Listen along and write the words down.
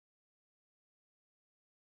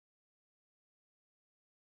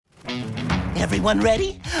Everyone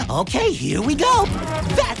ready? Okay, here we go.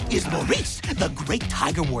 That is Maurice, the great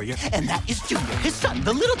tiger warrior, and that is Junior, his son,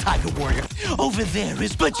 the little tiger warrior. Over there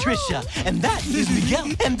is Patricia, and that is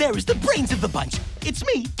Miguel, and there is the brains of the bunch. It's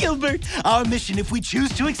me, Gilbert. Our mission, if we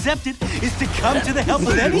choose to accept it, is to come to the help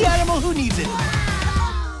of any animal who needs it.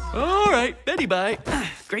 All right, Betty bye.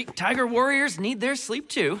 Great tiger warriors need their sleep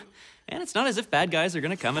too. And it's not as if bad guys are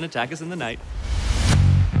gonna come and attack us in the night.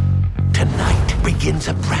 Tonight begins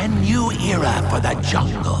a brand new era for the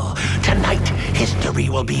jungle. Tonight, history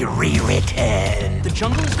will be rewritten. The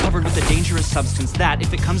jungle is covered with a dangerous substance that,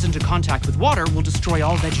 if it comes into contact with water, will destroy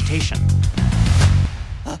all vegetation.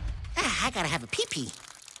 I gotta have a pee-pee.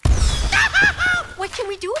 What can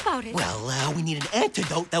we do about it? Well, we need an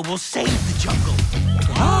antidote that will save the jungle.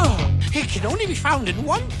 Oh, it can only be found in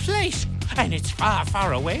one place, and it's far,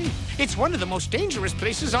 far away. It's one of the most dangerous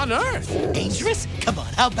places on Earth. Dangerous? Come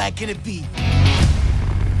on, how bad can it be?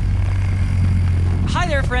 Hi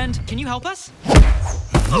there, friend. Can you help us?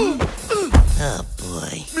 Oh,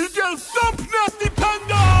 boy. Miguel, stop, nasty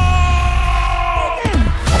panda!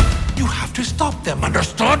 You have to stop them,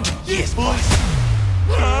 understood? Yes, boss.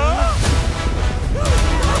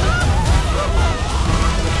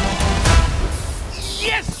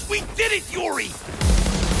 Yes, we did it, Yuri!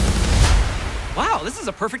 Wow, this is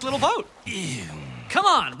a perfect little boat. Come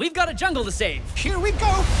on, we've got a jungle to save. Here we go.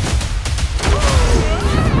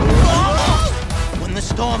 When the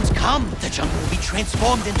storms come, the jungle will be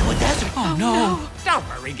transformed into a desert. Oh, no. Don't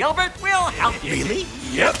worry, Gilbert. We'll help you. Really?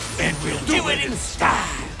 Yep, and we'll do it in style.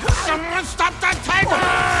 Someone stop that tiger!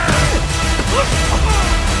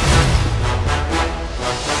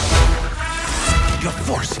 You're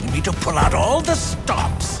forcing me to pull out all the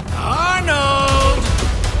stops. Arnold!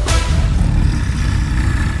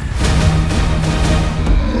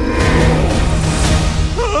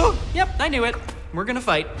 Yep, I knew it. We're gonna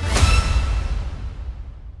fight.